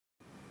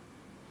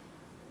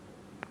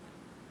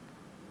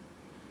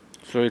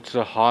So it's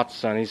a hot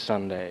sunny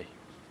Sunday.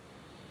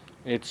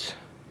 It's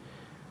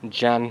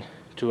Jan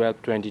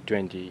 12,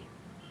 2020.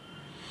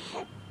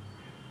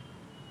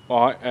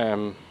 I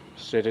am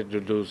stated to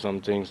do some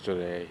things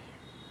today.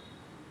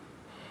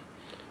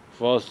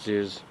 First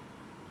is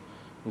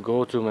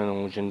go to my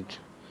and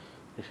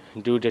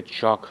do the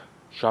shock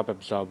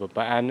absorber,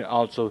 but and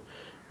also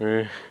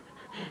uh,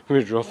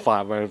 withdraw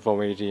 500 from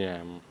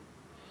ATM.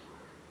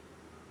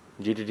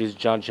 Due to this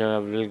junction, I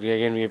will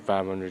again give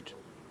 500.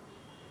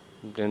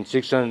 Then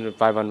 600,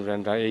 500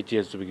 and 80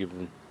 has to be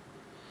given.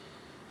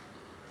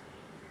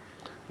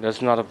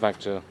 That's not a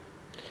factor.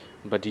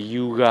 But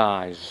you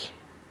guys,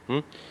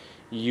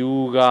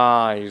 you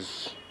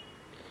guys,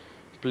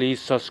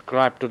 please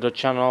subscribe to the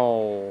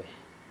channel.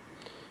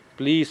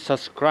 Please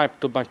subscribe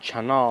to my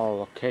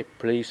channel. Okay,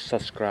 please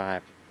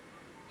subscribe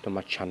to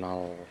my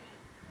channel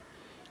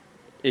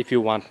if you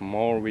want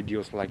more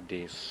videos like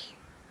this.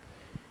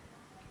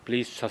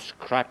 Please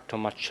subscribe to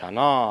my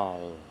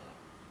channel.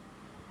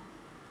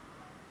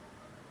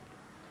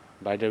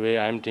 By the way,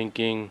 I'm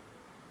thinking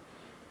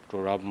to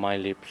rub my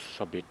lips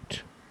a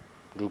bit,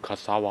 do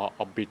cassava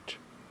a bit,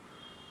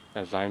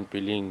 as I'm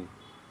feeling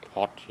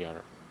hot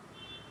here.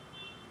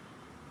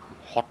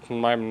 Hot,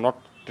 I'm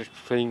not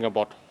saying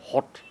about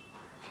hot.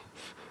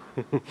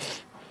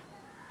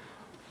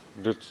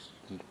 This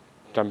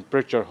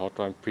temperature hot,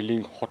 I'm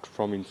feeling hot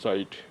from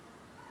inside.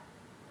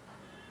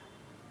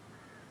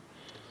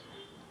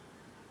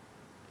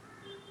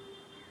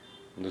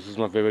 This is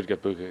my favorite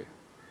puka.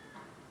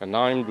 And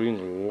now I'm doing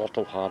a lot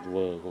of hard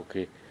work,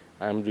 okay?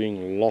 I'm doing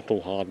a lot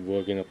of hard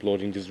work in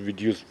uploading these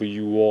videos for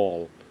you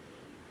all,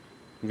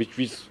 which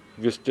is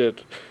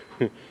wasted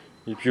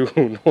if you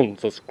don't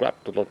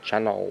subscribe to the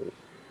channel.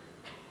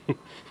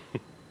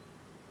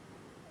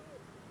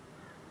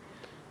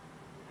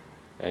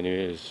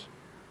 Anyways,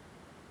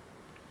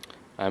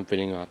 I'm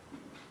feeling hot.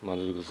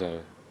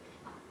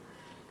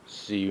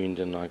 See you in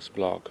the next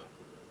vlog.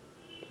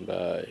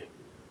 Bye.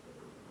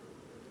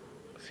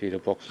 See the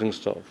boxing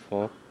stuff,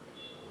 huh?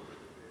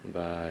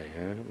 Bye,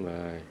 huh?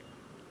 Bye.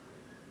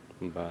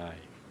 Bye.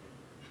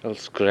 I'll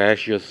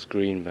crash your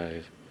screen,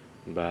 guys.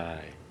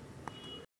 Bye.